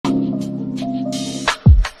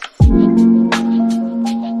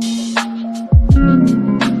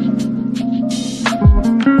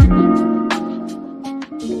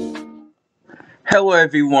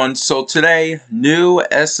everyone. So today, new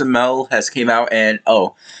SML has came out, and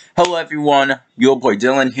hello everyone. Your boy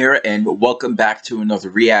Dylan here, and welcome back to another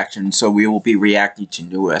reaction. So we will be reacting to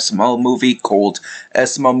new SML movie called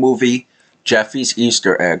SML movie Jeffy's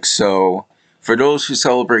Easter Egg. So for those who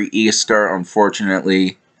celebrate Easter,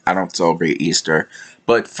 unfortunately, I don't celebrate Easter.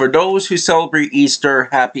 But for those who celebrate Easter,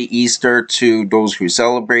 happy Easter to those who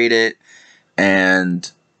celebrate it, and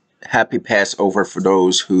happy Passover for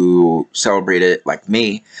those who celebrate it like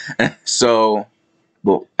me. So,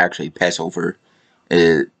 well, actually, Passover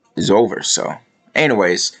is over. So,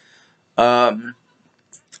 anyways, I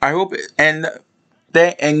hope and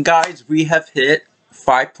guys, we have hit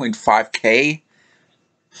 5.5k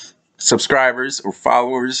subscribers or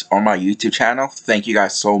followers on my YouTube channel. Thank you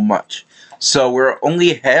guys so much. So we're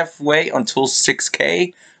only halfway until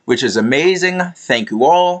 6k, which is amazing. Thank you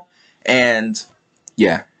all, and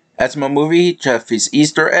yeah. That's my movie, Jeffy's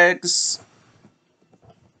Easter Eggs.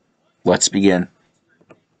 Let's begin.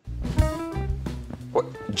 What?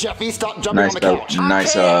 Jeffy, stop jumping on the couch.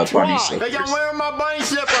 Nice bunny slippers. Because I'm wearing my bunny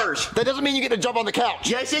slippers. That doesn't mean you get to jump on the couch.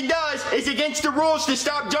 Yes, it does. It's against the rules to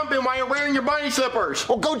stop jumping while you're wearing your bunny slippers.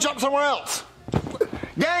 Well, go jump somewhere else.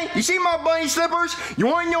 Dang, you see my bunny slippers? You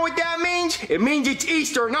want to know what that means? It means it's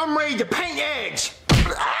Easter and I'm ready to paint eggs.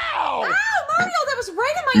 Ow! Ow, Mario, that was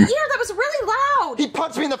right in my ear. That was really loud. He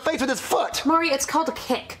punched me in the face with his foot. Mario, it's called a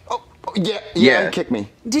kick. Oh, yeah. Kick me.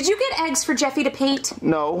 Did you get eggs for Jeffy to paint?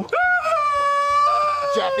 No.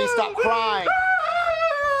 Jeffy, stop crying.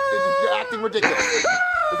 You're acting ridiculous. Is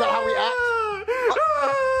that how we act?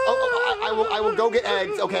 I will go get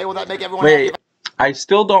eggs. Okay, will that make everyone happy? I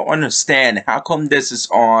still don't understand. How come this is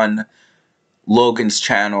on Logan's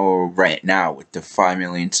channel right now with the 5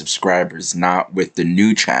 million subscribers, not with the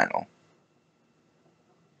new channel?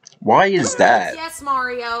 Why is that? Yes,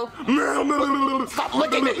 Mario. Stop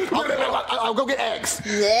licking me. I'll go get eggs.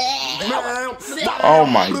 Oh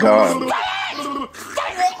my god.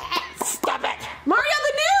 Stop it. Mario,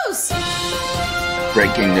 the news.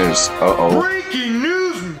 Breaking news. Uh-oh. Breaking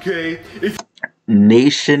news, okay?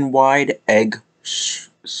 Nationwide egg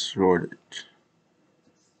shortage.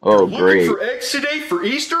 Oh, great. Looking for eggs today for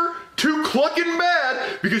Easter? Too clucking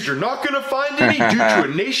bad, because you're not going to find any due to a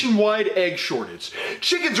nationwide egg shortage.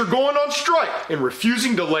 Chickens are going on strike and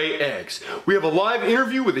refusing to lay eggs. We have a live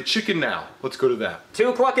interview with a chicken now. Let's go to that.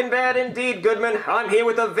 Too clucking bad indeed, Goodman. I'm here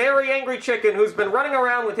with a very angry chicken who's been running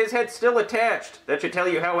around with his head still attached. That should tell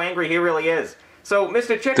you how angry he really is. So,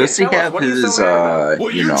 Mr. Chicken, does he tell us, have what are you his, so mad about? Well,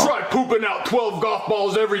 you try pooping out 12 golf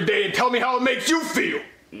balls every day and tell me how it makes you feel.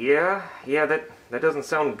 Yeah, that doesn't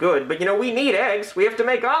sound good, but you know, we need eggs. We have to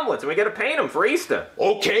make omelets, and we gotta paint them for Easter.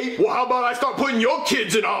 Okay, well how about I start putting your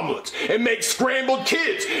kids in omelets, and make scrambled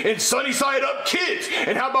kids, and sunny side up kids,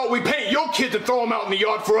 and how about we paint your kids and throw them out in the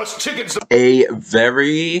yard for us chickens? A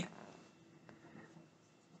very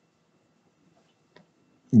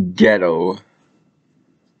ghetto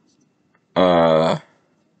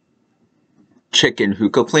chicken who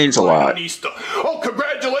complains a lot. Oh,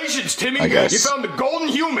 congratulations, Timmy! I guess. You found the golden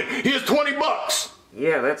human. Here's $20.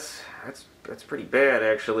 Yeah, that's pretty bad,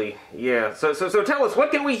 actually. Yeah. So tell us, what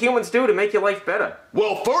can we humans do to make your life better?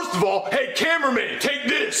 Well, first of all, hey cameraman, take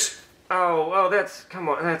this. Oh, come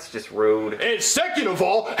on, that's just rude. And second of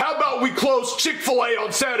all, how about we close Chick-fil-A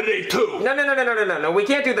on Saturday too? No, we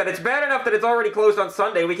can't do that. It's bad enough that it's already closed on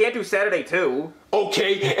Sunday. We can't do Saturday too.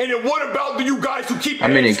 Okay, and then what about you guys who keep I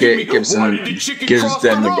mean, it gives them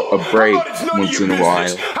a break once in a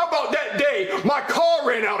while. How about that day my car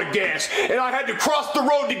ran out of gas and I had to cross the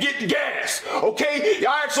road to get gas? Okay,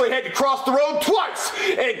 I actually had to cross the road twice,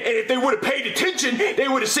 and if they would have paid attention, they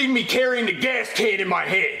would have seen me carrying the gas can in my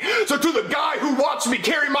hand. So to the guy who watched me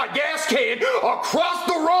carry my gas can across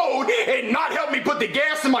the road and not help me put the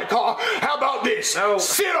gas in my car, how about this? Oh,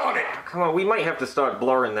 sit on it. Come on, we might have to start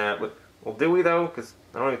blurring that. Well, do we though? Because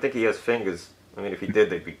I don't even think he has fingers. I mean, if he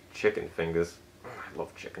did, they'd be chicken fingers. I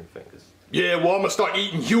love chicken fingers. Yeah, well, I'm gonna start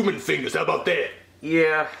eating human fingers. How about that?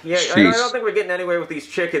 Yeah, I don't think we're getting anywhere with these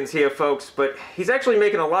chickens here, folks, but he's actually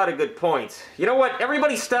making a lot of good points. You know what?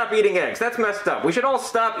 Everybody stop eating eggs. That's messed up. We should all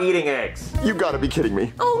stop eating eggs. You gotta be kidding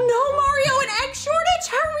me. Oh no, Mario, an egg shortage?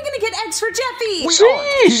 How are we gonna get eggs for Jeffy? We aren't.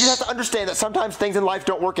 You just have to understand that sometimes things in life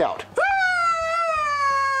don't work out.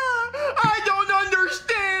 I don't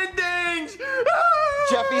understand things.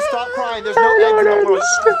 Jeffy, stop crying. There's no eggs in the world.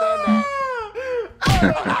 Understand that.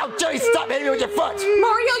 Oh, Jeffy, stop hitting me with your foot.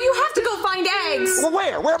 Mario, you have to go find eggs. Well,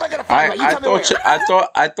 where? Where am I gonna find them?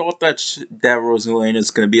 I thought that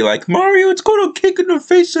Rosalina's gonna be like, Mario, it's gonna kick in the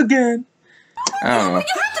face again. But you have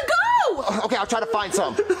to go. Okay, I'll try to find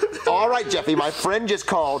some. All right, Jeffy, my friend just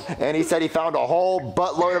called, and he said he found a whole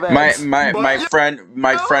buttload of eggs. My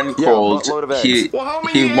friend called. Buttload of eggs. Well, how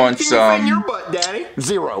many He eggs wants can you fit in your butt, Daddy?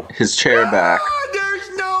 0. his chair back.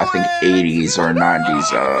 There's no I think eggs. 80s or 90s.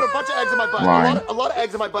 I got a bunch of eggs in my butt. Line. A lot of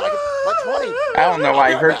eggs in my butt. Like 20. I don't know.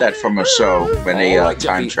 I heard that from a show when they All right,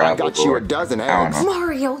 time Jeffy, traveled. I got you or- a dozen I don't eggs. know.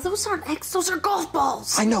 Mario, those aren't eggs, those are golf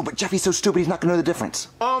balls. I know, but Jeffy's so stupid he's not gonna know the difference.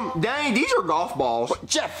 Daddy, these are golf balls.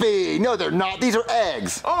 Jeffy, no, they're not. These are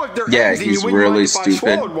eggs. Oh, if they're Yeah, eggs, then he's you wouldn't really mind if I stupid,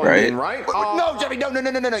 swallowed one right? then, right? No, Jeffy,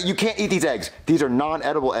 no. You can't eat these eggs. These are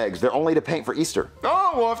non-edible eggs. They're only to paint for Easter.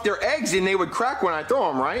 Oh, well, if they're eggs, then they would crack when I throw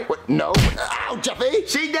them, right? What? No. Ow, Jeffy.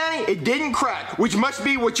 See, Danny, it didn't crack, which must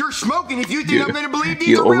be what you're smoking if you think I'm going to believe these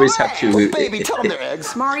You are real always have eggs. to Baby, tell them they're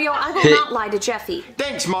eggs. Mario, I will Hit- not lie to Jeffy.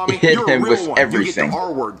 Thanks, Mommy. Hit You're a him real with one. everything. You get the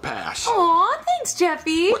R-word pass. Aw, thanks,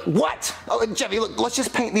 Jeffy. What? Oh, Jeffy, look, let's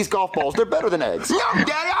just paint these golf balls. They're better than eggs. No, Daddy,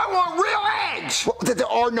 I want real eggs. Well, there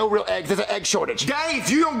are no real eggs. There's an egg shortage. Daddy, if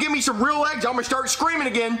you don't give me some real eggs, I'm going to start screaming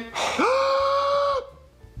again.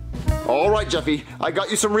 All right, Jeffy, I got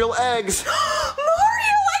you some real eggs. Mario,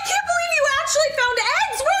 I can't believe you actually found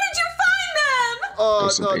eggs. Where did you find them?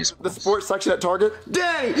 Some The baseballs. sports section at Target.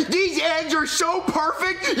 Daddy, these eggs are so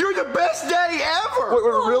perfect. You're the best daddy ever. Wait,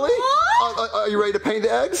 really? What? Are you ready to paint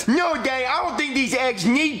the eggs? No, Daddy, I don't think these eggs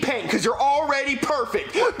need paint because they're already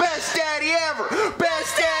perfect. Best daddy ever.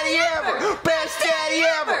 Best daddy ever. Best daddy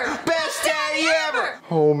ever. Best daddy ever.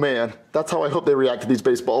 Oh, man. That's how I hope they react to these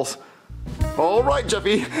baseballs. All right,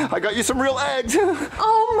 Jeffy, I got you some real eggs.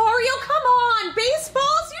 Oh, Mario, come on.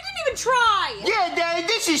 Baseballs? You didn't even try. Yeah, Daddy,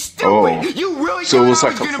 this is stupid. Oh. You really So thought it was I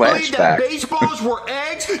like was a going to believe that flashback. baseballs were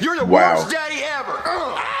eggs? You're the Wow. worst daddy ever.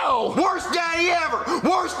 Ow! Worst daddy ever.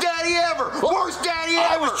 Worst daddy ever. Worst daddy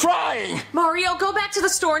ever. I was trying. Mario, go back to the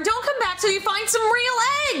store and don't come back till you find some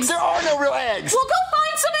real eggs. There are no real eggs. Well, go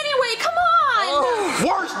find some anyway. Come on.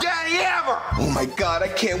 Worst daddy ever. Oh my god, I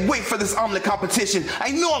can't wait for this omelet competition.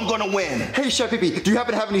 I know I'm gonna win. Hey, Chef Pee-Pee, do you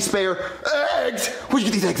happen to have any spare eggs? Where'd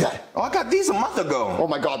you get these eggs at? Oh, I got these a month ago. Oh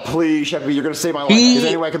my God, please, Chef Pee-Pee, you're gonna save my life. Is there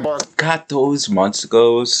any way I can borrow? Got those months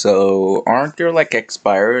ago, so aren't they like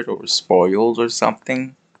expired or spoiled or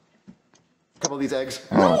something? A couple of these eggs.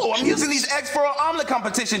 No, I'm using these eggs for an omelet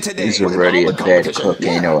competition today. These are already a Omelet dead competition. cook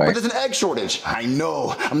Yeah, anyway. but there's an egg shortage. I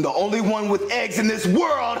know. I'm the only one with eggs in this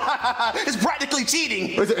world. It's practically cheating.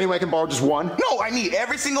 Is there any way I can borrow just one? No, I need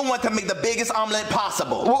every single one to make the biggest omelet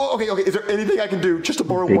possible. Well, okay. Is there anything I can do just to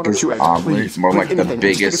borrow one or Biggest two eggs? omelet, Please, more please, like the anything.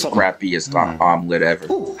 Just biggest, think of something. crappiest omelet ever.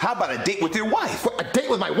 Ooh, how about a date with your wife? A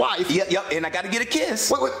date with my wife? Yep, and I gotta get a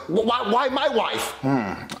kiss. Wait, why my wife?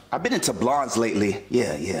 I've been into blondes lately.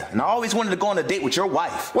 Yeah. And I always wanted to go on a date with your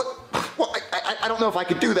wife. What? Well, I don't know if I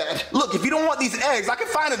could do that. Look, if you don't want these eggs, I can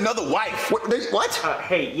find another wife. What?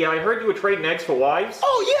 Hey, yeah, I heard you were trading eggs for wives.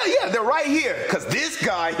 Oh, yeah, they're right here. Because this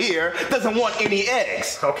guy here doesn't want any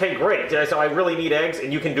eggs. Okay, great. So I really need eggs,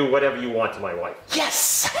 and you can do whatever you want to my wife.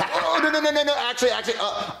 Yes! Oh, no. Actually,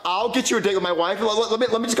 I'll get you a date with my wife. Let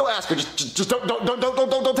me just go ask her. Just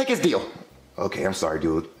don't take his deal. Okay, I'm sorry,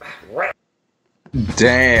 dude. Right.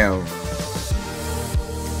 Damn.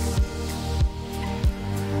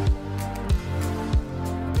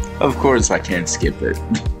 Of course I can't skip it.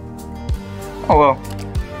 Oh well.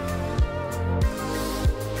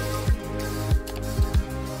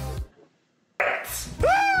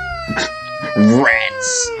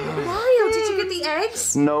 Rats! Mario, did you get the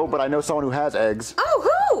eggs? No, but I know someone who has eggs. Oh,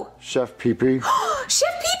 who? Chef Pee-Pee. Chef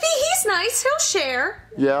Pee-Pee, he's nice. He'll share.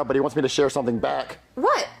 Yeah, but he wants me to share something back.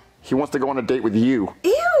 What? He wants to go on a date with you.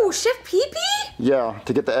 Ew, Chef Pee-Pee? Yeah,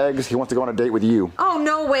 to get the eggs, he wants to go on a date with you. Oh,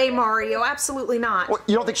 no way, Mario. Absolutely not. What,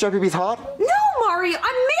 you don't think Chef Pee-Pee's hot? No, Mario,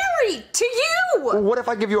 I'm married to you. Well, what if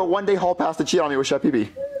I give you a one-day hall pass to cheat on me with Chef Pee-Pee?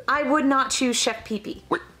 I would not choose Chef Pee-Pee.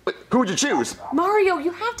 Wait, who would you choose? Mario,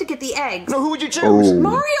 you have to get the eggs. No, who would you choose? Oh.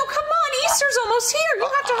 Mario, come on. Easter's almost here. You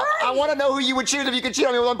have to hurry. I want to know who you would choose if you could cheat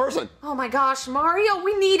on me with one person. Oh my gosh, Mario,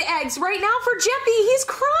 we need eggs right now for Jeffy. He's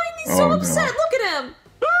crying. He's so Oh, no. upset. Look at him.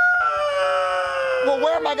 Well,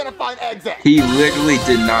 where am I going to find eggs at? He literally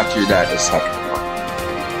did not do that a second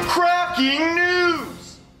ago. Cracking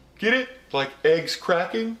news! Get it? Like eggs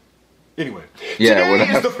cracking? Anyway, Yeah, today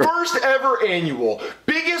whatever. is the first ever annual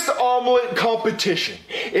biggest omelet competition.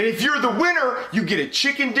 And if you're the winner, you get a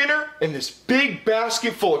chicken dinner and this big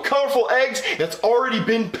basket full of colorful eggs that's already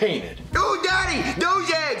been painted. Oh, Daddy,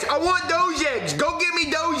 those eggs! I want those eggs! Go get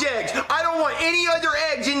me those eggs! I don't want any other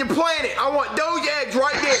eggs in the planet! I want those eggs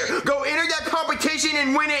right there! Go enter that competition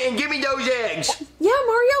and win it and give me those eggs! Yeah,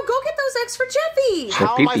 Mario, go get those eggs for Jeffy.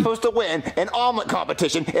 How am I supposed to win an omelet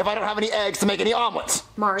competition if I don't have any eggs to make any omelets?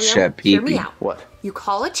 Mario, hear me out. What? You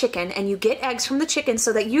call a chicken and you get eggs from the chicken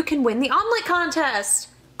so that you can win the omelet contest.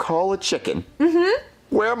 Call a chicken? Mm-hmm.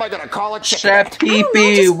 Where am I gonna call a chicken? Chef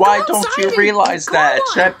Pee-Pee, why don't you realize that?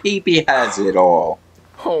 Chef Pee-Pee has it all.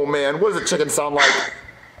 Oh man, what does a chicken sound like?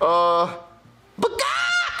 Oh,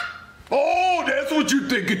 that's what you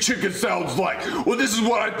think a chicken sounds like. Well, this is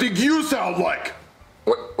what I think you sound like.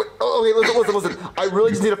 Wait, okay, listen. I really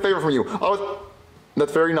just need a favor from you.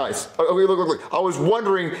 That's very nice. Okay, look. I was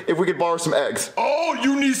wondering if we could borrow some eggs. Oh,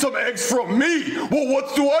 you need some eggs from me? Well,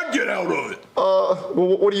 what do I get out of it?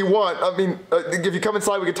 Well, what do you want? I mean, if you come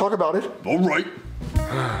inside, we can talk about it. All right.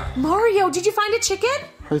 Mario, did you find a chicken?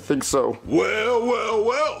 I think so. Well.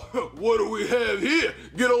 What do we have here?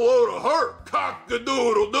 Get a load of her.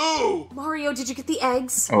 Cock-a-doodle-doo. Mario, did you get the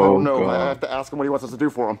eggs? I don't know. I have to ask him what he wants us to do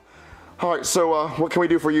for him. All right, so what can we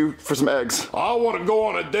do for you for some eggs? I want to go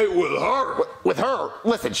on a date with her. With her?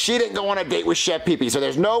 Listen, she didn't go on a date with Chef Pee-Pee, so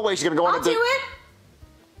there's no way she's gonna go on a date. I'll do it.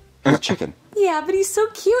 He's a chicken. Yeah, but he's so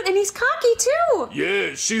cute and he's cocky too.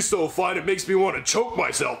 Yeah, she's so fine it makes me want to choke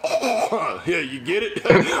myself. Yeah, you get it?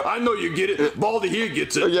 I know you get it. Baldy here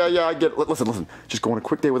gets it. Yeah, I get it. Listen. Just go on a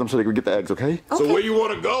quick date with him so they can get the eggs, okay? So where you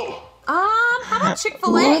want to go? How about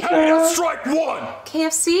Chick-fil-A? Hey, strike one.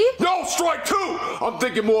 KFC? No, strike two. I'm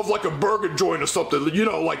thinking more of like a burger joint or something. You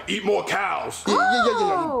know, like eat more cows.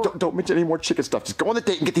 Yeah. Don't mention any more chicken stuff. Just go on the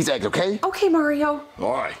date and get these eggs, okay? Okay, Mario.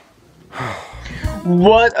 All right.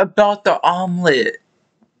 What about the omelet?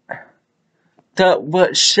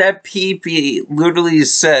 What Chef Pee-Pee literally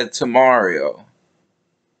said to Mario.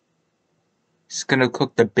 He's gonna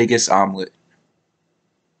cook the biggest omelet.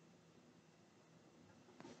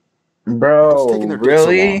 Bro,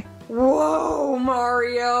 really? Whoa,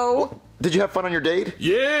 Mario. Did you have fun on your date?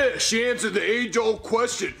 Yeah, she answered the age-old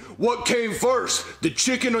question. What came first, the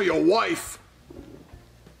chicken or your wife?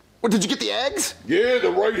 Well, did you get the eggs? Yeah,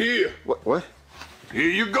 they're right here. What? Here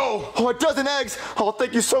you go. Oh, a dozen eggs. Oh,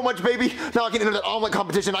 thank you so much, baby. Now I can enter that omelet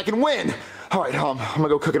competition. I can win. All right, I'm gonna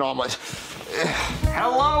go cook an omelet.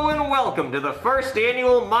 Hello and welcome to the first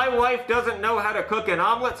annual My Wife Doesn't Know How to Cook an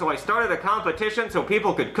Omelet, so I started a competition so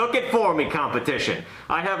people could cook it for me competition.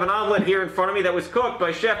 I have an omelet here in front of me that was cooked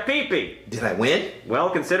by Chef Pee-Pee. Did I win? Well,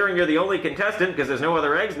 considering you're the only contestant because there's no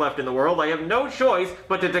other eggs left in the world, I have no choice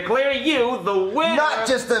but to declare you the winner. Not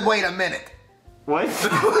just the wait a minute. What?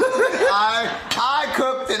 I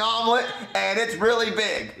cooked an omelet and it's really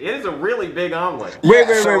big. It is a really big omelet. Wait.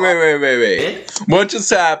 What just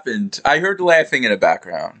happened? I heard laughing in the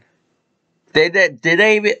background. Did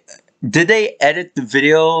they edit the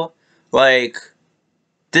video? Like,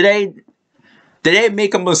 did they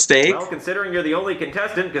make a mistake? Well, considering you're the only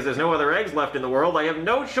contestant because there's no other eggs left in the world, I have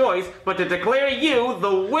no choice but to declare you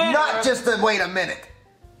the winner. Not just the wait a minute.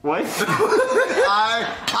 What?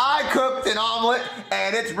 I cooked an omelet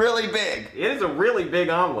and it's really big. It is a really big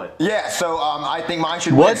omelet. Yeah, so I think mine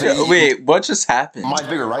should win. Wait, what just happened? Mine's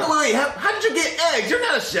bigger, right? Wait, how did you get eggs? You're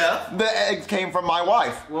not a chef. The eggs came from my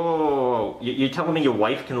wife. Whoa. You're telling me your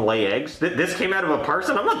wife can lay eggs? This came out of a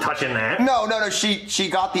person? I'm not touching that. No. She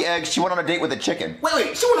got the eggs. She went on a date with a chicken.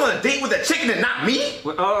 Wait, she went on a date with a chicken and not me?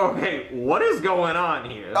 Oh, okay. What is going on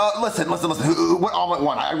here? Listen. What omelet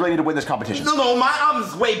won? I really need to win this competition. No, my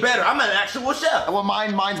omelet's way better. I'm an actual chef. Well,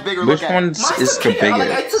 mine's bigger. Which Look at one's is the biggest?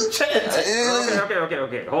 I took chances.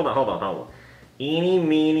 Okay. Hold on. Eeny,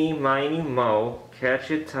 meeny, miny, mo, catch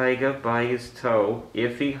a tiger by his toe.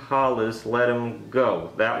 If he hollers, let him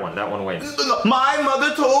go. That one wins. My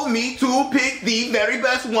mother told me to pick the very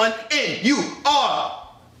best one, and you are.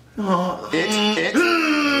 It's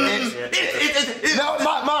no,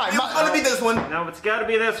 not mine. It's gonna be this one. No, it's gotta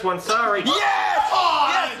be this one. Sorry. Yes!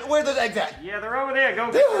 Yes! Where's those eggs at? Yeah, they're over there.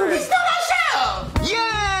 Go get He's still not chef!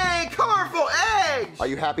 Yay! Colorful eggs! Are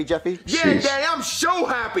you happy, Jeffy? Yeah, Daddy, I'm so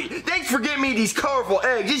happy. Thanks for getting me these colorful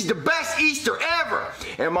eggs. This is the best Easter ever.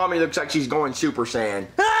 And Mommy looks like she's going Super Saiyan.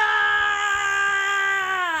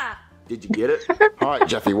 Did you get it? All right,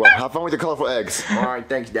 Jeffy. Well, have fun with your colorful eggs. All right,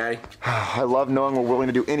 thanks, Daddy. I love knowing we're willing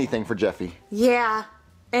to do anything for Jeffy. Yeah,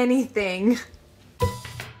 anything.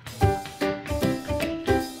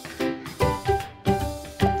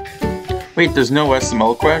 Wait, there's no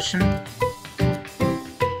SML question?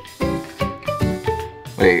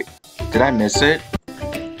 Wait, did I miss it?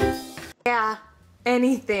 Yeah,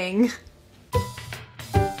 anything.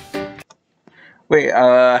 Wait,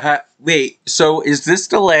 so is this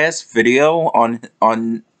the last video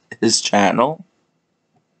on his channel?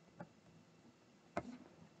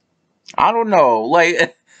 I don't know,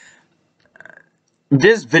 like,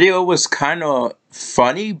 This video was kind of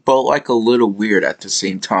funny, but like a little weird at the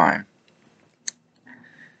same time.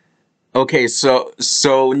 Okay, so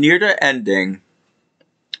near the ending,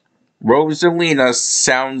 Rosalina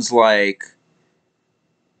sounds like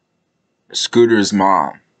Scooter's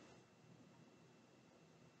mom.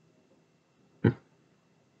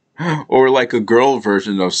 Or like a girl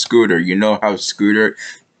version of Scooter. You know how Scooter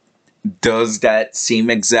does that same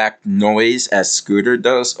exact noise as Scooter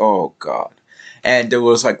does? Oh god. And there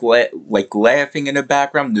was like laughing in the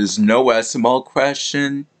background. There's no SML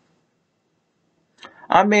question.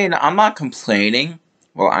 I mean, I'm not complaining.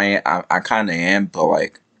 Well, I kind of am, but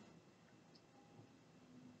like,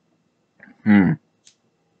 I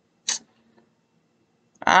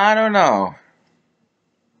don't know.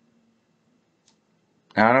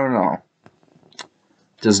 I don't know.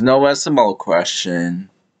 There's no SML question.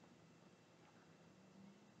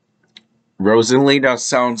 Rosalina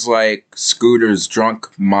sounds like Scooter's drunk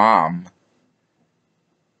mom.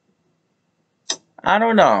 I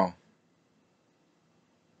don't know.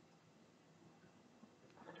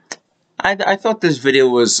 I thought this video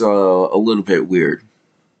was a little bit weird.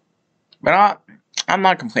 But I'm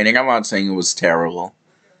not complaining. I'm not saying it was terrible.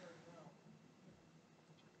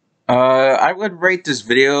 I would rate this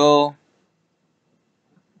video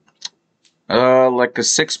like a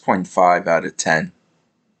 6.5 out of 10.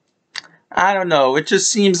 I don't know, it just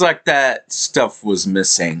seems like that stuff was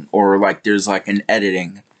missing, or like there's like an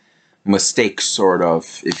editing mistake, sort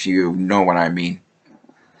of, if you know what I mean.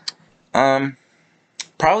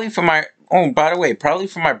 Probably for my, oh, by the way, probably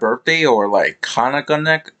for my birthday, or like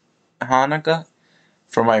Hanukkah,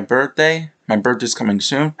 for my birthday. My birthday's coming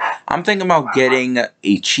soon. I'm thinking about getting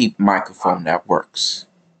a cheap microphone that works,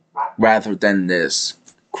 rather than this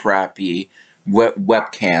crappy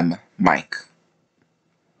webcam mic.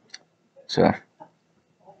 So,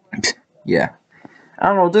 yeah. I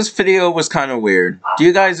don't know, this video was kind of weird. Do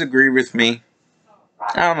you guys agree with me?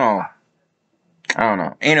 I don't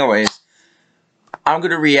know. Anyways, I'm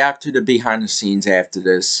gonna react to the behind the scenes after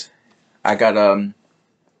this. I gotta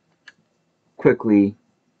quickly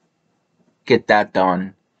get that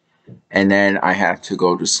done, and then I have to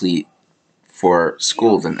go to sleep for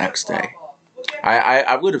school the next day.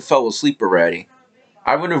 I would have fell asleep already.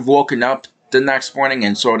 I would have woken up the next morning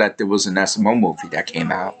and saw that there was an SML movie that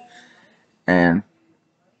came out. And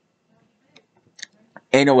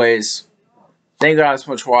anyways, thank you guys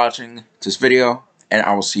so much for watching this video, and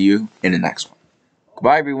I will see you in the next one.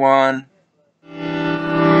 Goodbye, everyone.